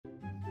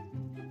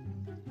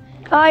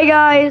Hi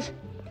guys,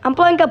 I'm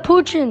playing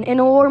Capuchin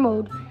in war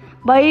mode,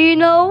 but you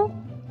know,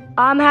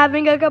 I'm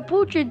having a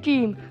Capuchin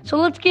team, so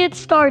let's get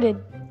started.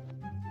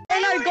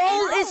 And our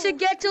goal is to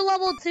get to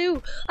level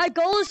 2. Our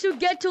goal is to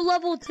get to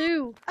level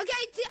 2. Okay,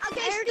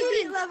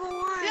 students, level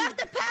 1. You have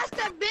to pass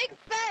the big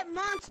fat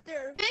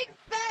monster. Big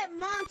fat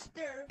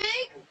monster.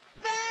 Big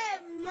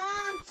fat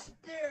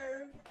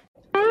monster.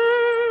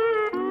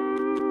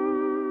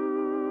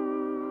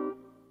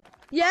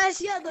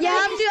 Yes, Yeah, you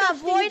have to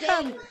avoid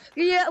him.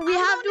 Yeah, we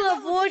have to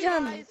avoid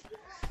him.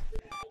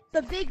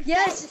 The big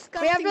Yes,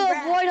 fat, we have to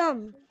rat. avoid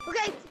him.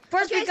 Okay,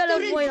 First we gotta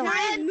avoid him.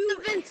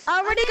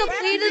 Already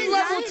completed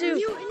level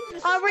 2.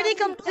 Already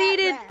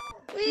completed.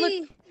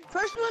 Look,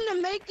 first one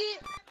to make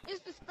it is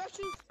the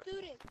special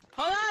student.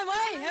 Hold on,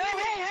 wait,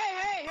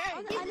 hey.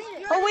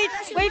 Oh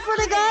wait for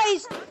the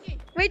guys.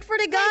 Wait for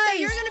the guys.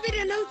 You're gonna be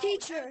the new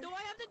teacher. Do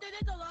I have to do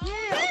this alone?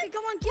 Yeah, okay,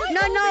 come on, kill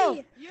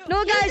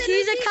No guys,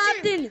 he's a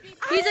captain.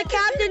 He's a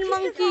captain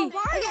monkey.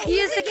 He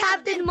is the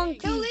captain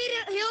monkey.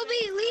 He'll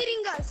be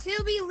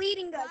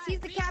leading us. He's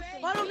the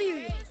captain. Follow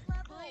me.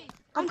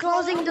 I'm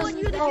closing this.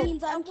 No,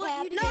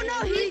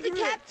 he's the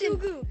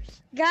captain.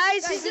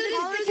 Guys,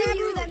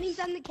 That means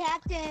I'm the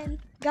captain.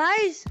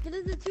 guys, It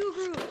is the 2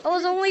 groups. it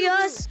was only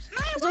us.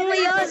 It's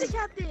only us.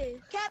 Captain.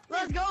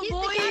 Let's go, He's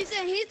boys. the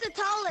captain. He's the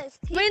tallest.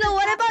 Wait, no,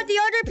 what about the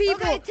other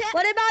people? Okay,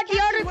 What about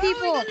the other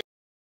people?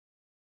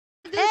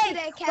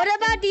 Hey, what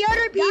about the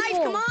other people?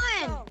 Guys, come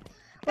on.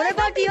 What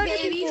about the other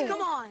Babies, people?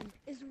 come on.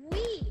 It's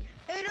we.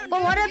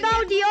 But what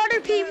about the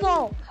other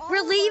people?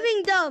 We're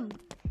leaving them.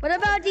 What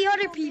about the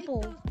other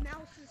people?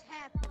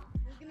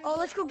 Oh,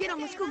 let's go get him.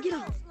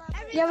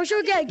 Yeah, we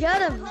should get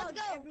him.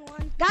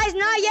 Guys,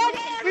 not yet.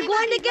 We're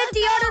going to get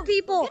the other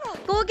people.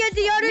 Go get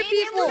the other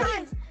people.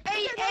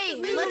 Hey,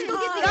 let's go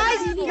get the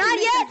Guys, other people.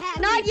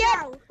 not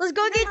yet. Let's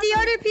go get the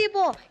other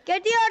people.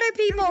 Get the other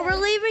people. We're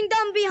leaving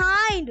them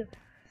behind.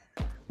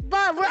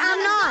 But I'm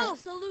not.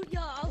 Salute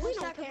y'all. We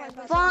don't care.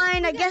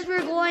 Fine, I guess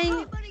we're going.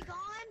 Everybody gone?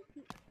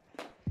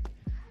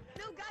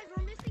 No, guys,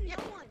 we're missing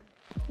someone.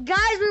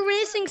 Guys, we're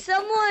missing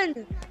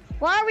someone.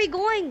 Why are we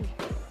going?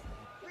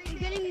 We're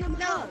getting them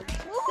hugs.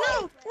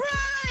 No,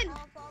 run!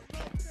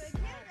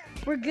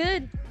 We're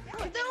good. No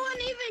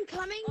one even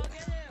coming.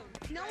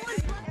 No one.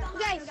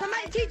 Okay,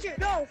 somebody, teacher,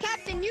 go.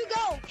 Captain, you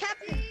go.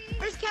 Captain.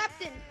 Where's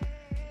Captain?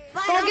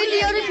 Go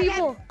get the other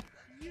people.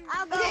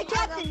 I'll go. Okay,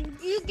 Captain,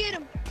 you get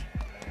him.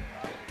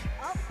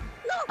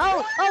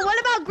 Oh, what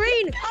about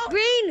Green?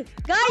 Green,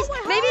 guys,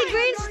 maybe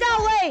Green's that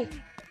way.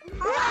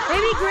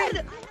 Maybe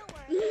Green.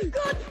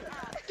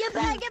 Get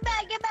back.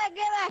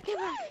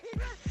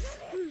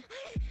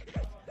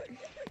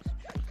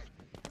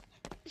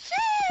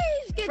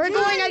 Sheesh, We're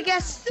going, I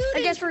guess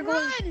we're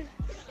going. Run.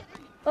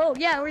 Oh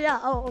yeah.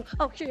 Oh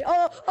shit.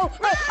 Oh,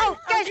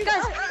 guys,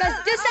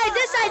 this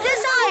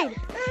side.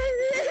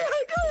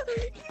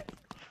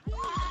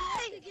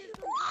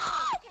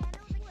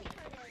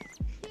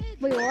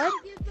 Wait, what?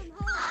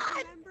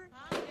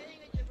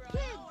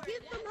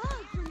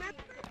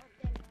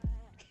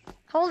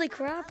 Holy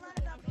crap.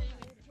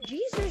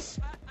 Jesus.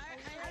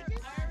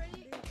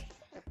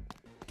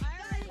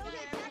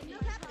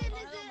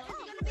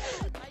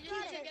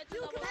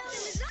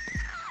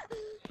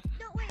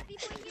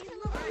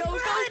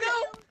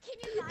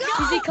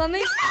 Is he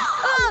coming?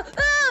 Ah!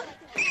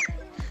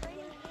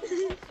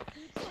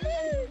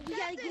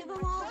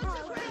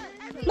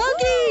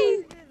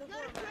 Monkey!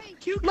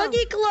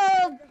 Monkey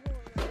club!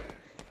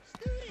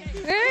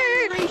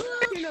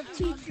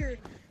 Teacher,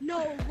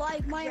 no,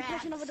 like my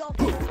impression of a dog.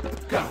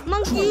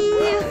 Monkey!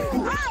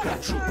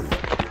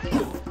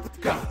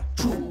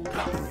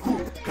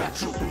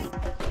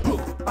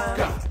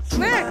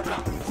 Where?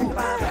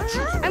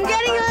 I'm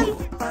getting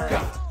him!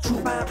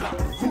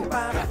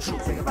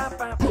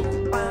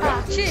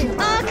 Ah, shit.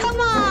 Oh, come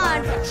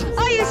on!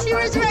 Are you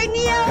serious right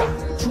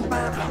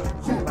now?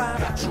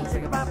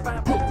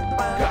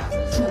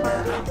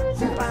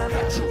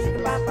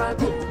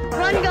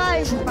 Run,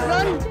 guys!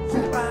 Run!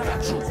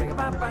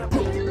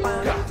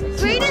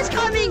 Green is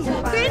coming!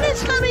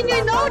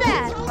 You know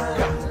that!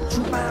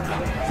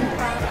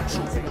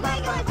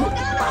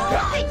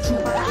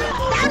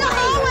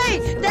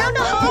 Down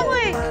the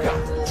hallway!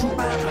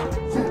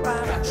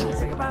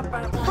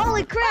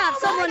 Holy crap,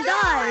 someone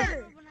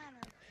died!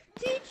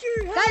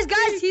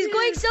 Guys, he's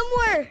going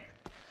somewhere!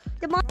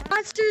 The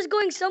monster is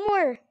going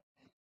somewhere!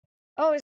 Oh,